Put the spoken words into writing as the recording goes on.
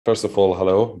First of all,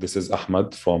 hello, this is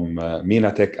Ahmed from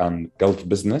MENA Tech and Gulf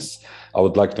Business. I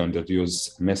would like to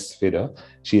introduce Miss Fida.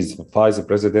 She's Vice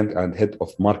President and Head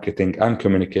of Marketing and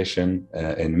Communication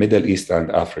in Middle East and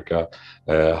Africa.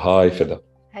 Hi, Fida.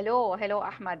 Hello,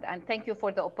 Ahmed, and thank you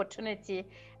for the opportunity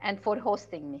and for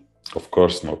hosting me. Of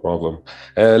course, no problem.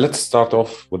 Let's start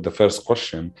off with the first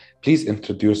question. Please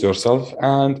introduce yourself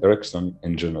and Ericsson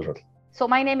in general. So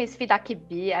my name is Fida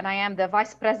Kibbi, and I am the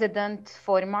Vice President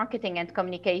for Marketing and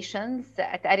Communications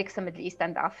at Ericsson Middle East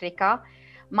and Africa.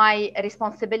 My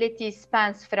responsibility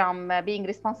spans from being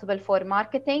responsible for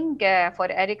marketing for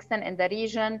Ericsson in the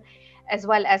region, as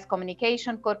well as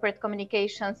communication, corporate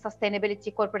communication,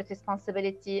 sustainability, corporate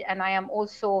responsibility, and I am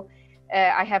also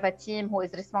I have a team who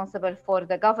is responsible for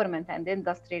the government and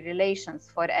industry relations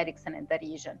for Ericsson in the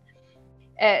region.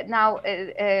 Now,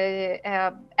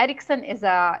 Ericsson is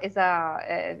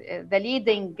the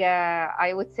leading,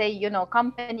 I would say,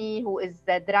 company who is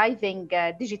driving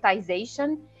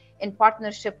digitization in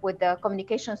partnership with the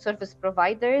communication service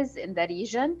providers in the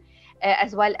region,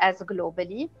 as well as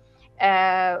globally.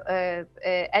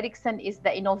 Ericsson is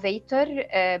the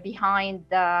innovator behind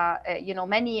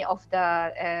many of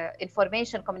the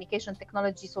information communication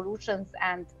technology solutions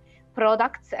and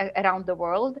products around the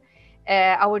world.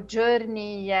 Our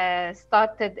journey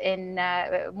started in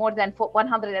more than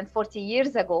 140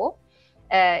 years ago,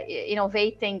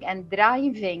 innovating and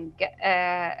driving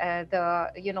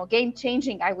the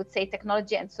game-changing, I would say,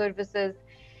 technology and services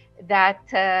that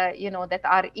that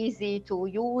are easy to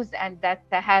use and that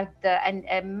had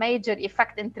a major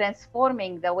effect in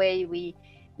transforming the way we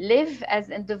live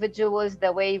as individuals,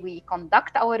 the way we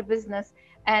conduct our business,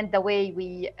 and the way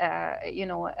we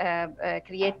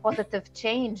create positive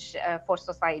change for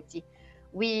society.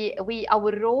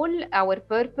 Our role, our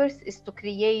purpose is to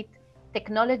create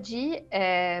technology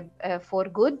for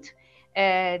good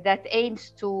that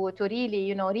aims to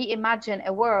really reimagine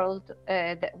a world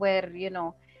where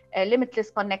limitless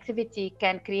connectivity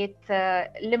can create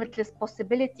limitless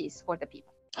possibilities for the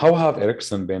people. How have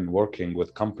Ericsson been working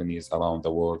with companies around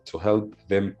the world to help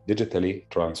them digitally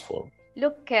transform?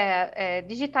 Look,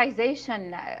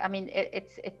 digitization, I mean,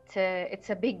 it's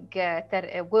a big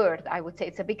word, I would say.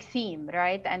 It's a big theme,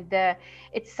 right? And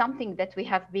it's something that we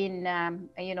have been,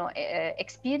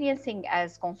 experiencing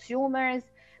as consumers,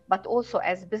 but also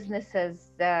as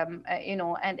businesses,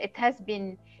 and it has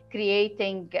been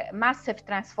creating massive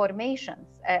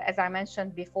transformations, as I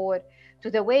mentioned before, to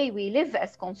the way we live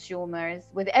as consumers.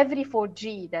 With every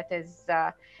 4G that is,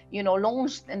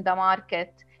 launched in the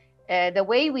market, the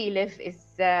way we live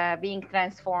is being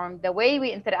transformed. The way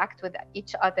we interact with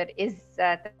each other is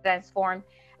transformed,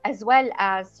 as well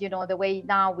as the way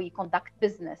now we conduct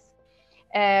business.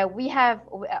 We have,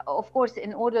 of course,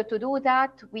 in order to do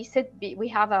that, we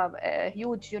have a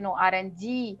huge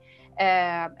R&D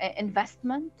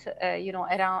investment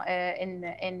around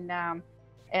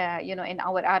in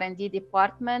our R&D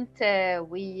department.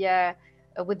 We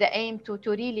with the aim to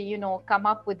really come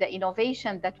up with the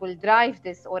innovation that will drive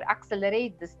this or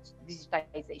accelerate this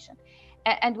digitization.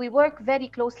 And we work very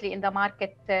closely in the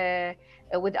market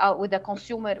with the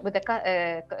consumer, with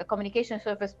the communication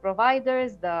service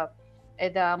providers, the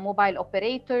mobile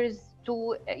operators,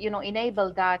 to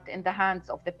enable that in the hands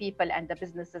of the people and the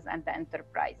businesses and the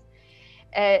enterprise.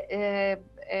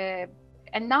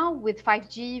 And now with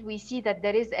 5G, we see that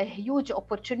there is a huge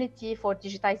opportunity for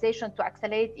digitization to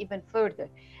accelerate even further.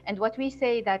 And what we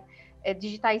say that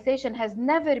digitization has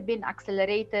never been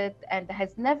accelerated and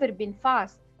has never been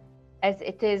fast as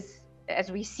it is,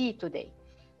 as we see today.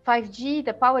 5G,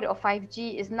 the power of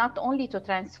 5G is not only to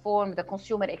transform the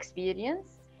consumer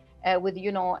experience with,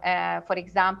 for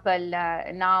example,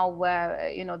 now,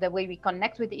 the way we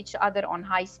connect with each other on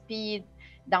high speed,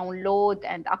 download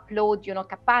and upload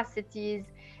capacities,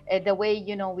 the way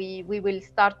we will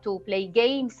start to play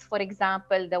games, for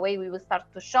example, the way we will start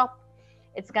to shop.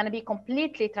 It's going to be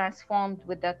completely transformed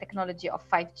with the technology of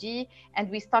 5G, and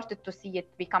we started to see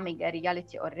it becoming a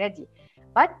reality already.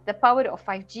 But the power of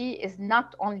 5G is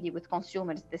not only with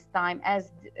consumers this time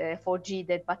as 4G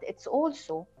did, but it's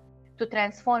also to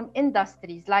transform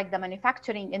industries like the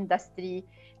manufacturing industry,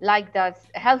 like the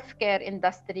healthcare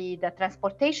industry, the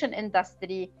transportation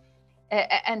industry,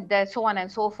 and so on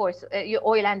and so forth.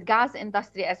 Oil and gas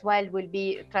industry as well will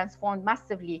be transformed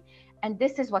massively. And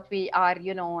this is what we are,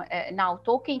 now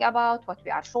talking about, what we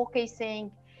are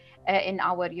showcasing in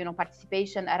our,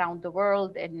 participation around the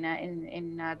world in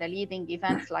the leading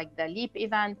events like the LEAP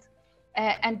event.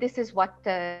 And this is what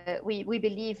we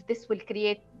believe this will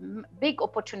create big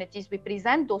opportunities. We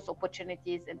present those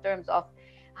opportunities in terms of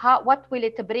what will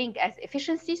it bring as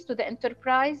efficiencies to the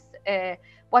enterprise?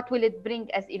 What will it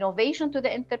bring as innovation to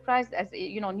the enterprise, as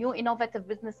new innovative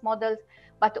business models?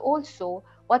 But also,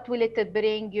 what will it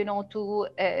bring, to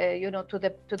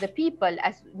the people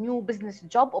as new business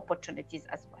job opportunities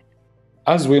as well?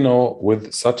 As we know,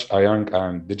 with such a young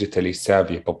and digitally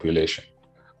savvy population,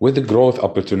 with the growth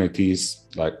opportunities,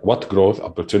 like what growth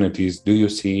opportunities do you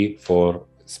see for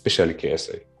especially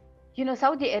KSA?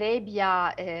 Saudi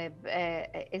Arabia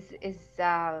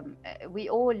we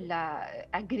all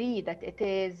agree that it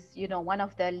is, one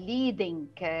of the leading,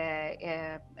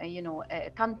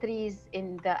 countries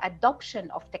in the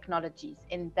adoption of technologies,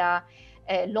 in the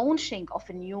launching of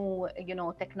new,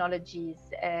 technologies,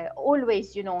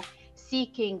 always,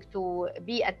 seeking to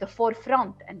be at the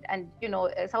forefront. And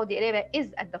Saudi Arabia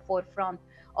is at the forefront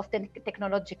of the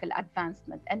technological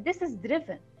advancement. And this is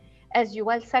driven, as you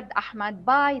well said, Ahmed,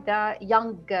 by the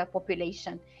young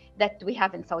population that we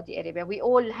have in Saudi Arabia. We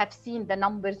all have seen the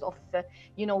numbers of,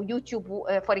 YouTube,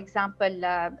 for example,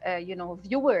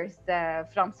 viewers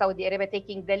from Saudi Arabia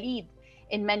taking the lead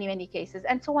in many, many cases,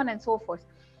 and so on and so forth.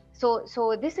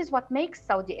 So this is what makes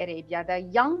Saudi Arabia, the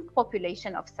young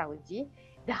population of Saudi,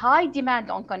 the high demand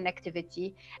on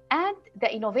connectivity, and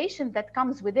the innovation that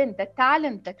comes within, the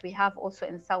talent that we have also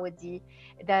in Saudi,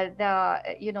 I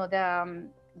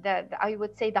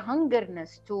would say the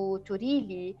hungerness to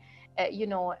really,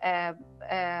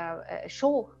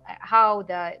 show how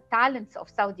the talents of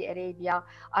Saudi Arabia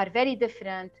are very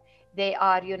different. They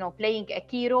are, playing a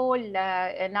key role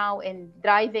now in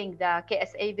driving the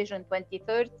KSA Vision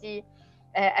 2030,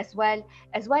 as well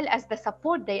as the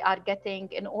support they are getting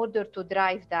in order to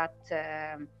drive that,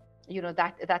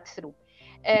 that through.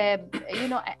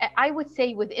 I would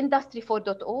say with Industry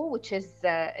 4.0, which is,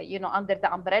 under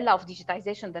the umbrella of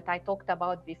digitization that I talked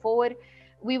about before,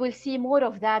 we will see more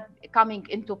of that coming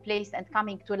into place and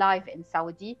coming to life in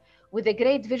Saudi, with a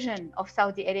great vision of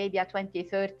Saudi Arabia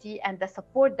 2030 and the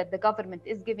support that the government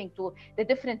is giving to the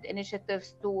different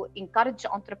initiatives to encourage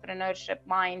entrepreneurship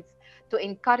minds, to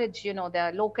encourage,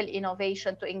 the local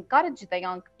innovation, to encourage the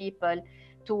young people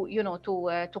to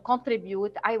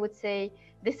contribute. I would say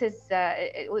this is,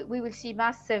 we will see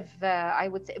massive, I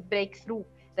would say, breakthrough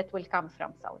that will come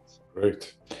from Saudi.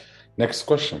 Great. Next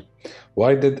question.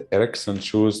 Why did Ericsson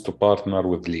choose to partner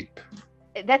with Leap?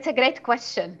 That's a great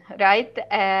question, right?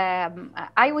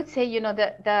 I would say,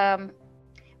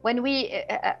 when we,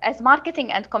 as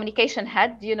marketing and communication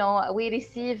head, we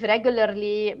receive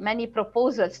regularly many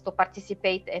proposals to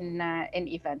participate in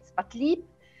events. But Leap,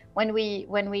 when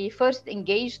we first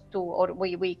engaged or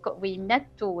we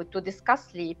met to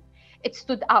discuss Leap, it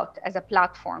stood out as a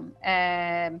platform,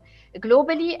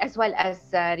 globally as well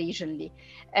as regionally.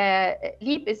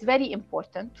 Leap is very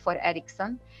important for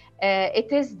Ericsson.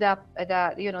 It is I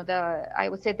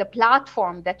would say the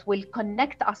platform that will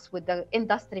connect us with the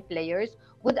industry players,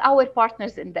 with our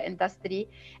partners in the industry.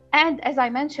 And as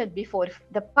I mentioned before,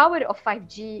 the power of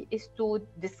 5G is to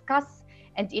discuss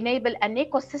and enable an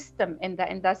ecosystem in the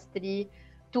industry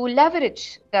to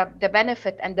leverage the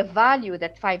benefit and the value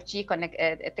that 5G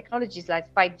technologies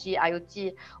like 5G,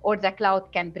 IoT, or the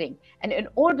cloud can bring. And in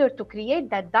order to create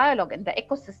that dialogue in the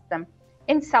ecosystem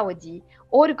in Saudi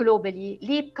or globally,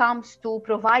 Leap comes to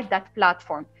provide that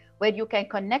platform where you can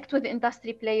connect with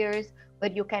industry players, where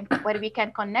we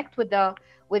can connect with our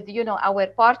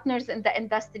partners in the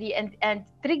industry and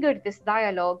trigger this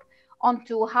dialogue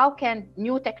onto how can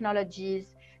new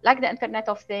technologies like the Internet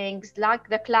of Things, like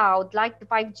the cloud, like the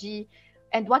 5G,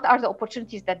 and what are the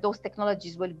opportunities that those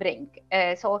technologies will bring.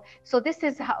 So this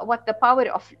is what the power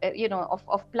of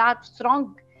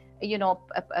strong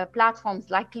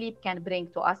platforms like Leap can bring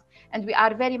to us, and we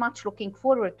are very much looking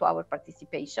forward to our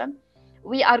participation.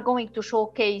 We are going to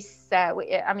showcase. From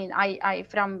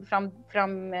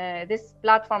this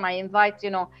platform, I invite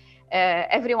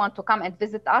everyone to come and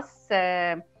visit us.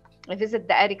 Visit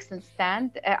the Ericsson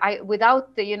stand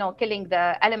without killing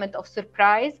the element of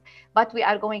surprise, but we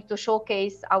are going to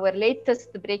showcase our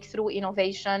latest breakthrough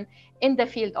innovation in the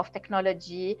field of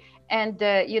technology and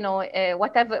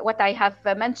what I have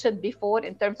mentioned before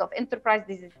in terms of enterprise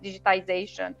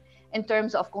digitization, in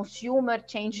terms of consumer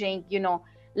changing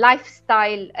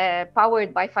lifestyle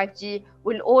powered by 5G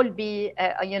will all be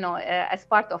as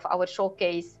part of our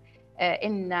showcase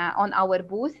on our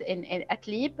booth at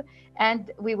Leap.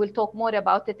 And we will talk more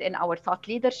about it in our thought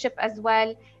leadership as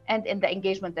well, and in the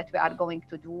engagement that we are going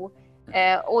to do.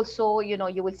 Also,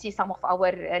 you will see some of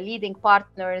our leading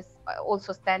partners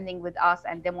also standing with us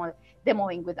and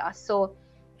demoing with us. So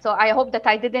So I hope that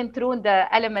I didn't ruin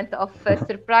the element of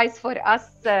surprise for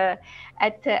us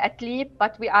at Leap,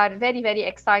 but we are very, very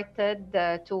excited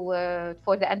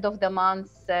for the end of the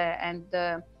month,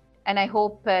 and I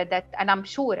hope that, and I'm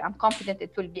sure, I'm confident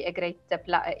it will be a great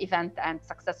event and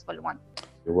successful one.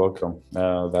 You're welcome.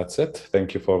 That's it.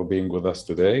 Thank you for being with us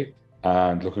today,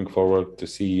 and looking forward to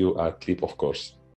see you at Leap, of course.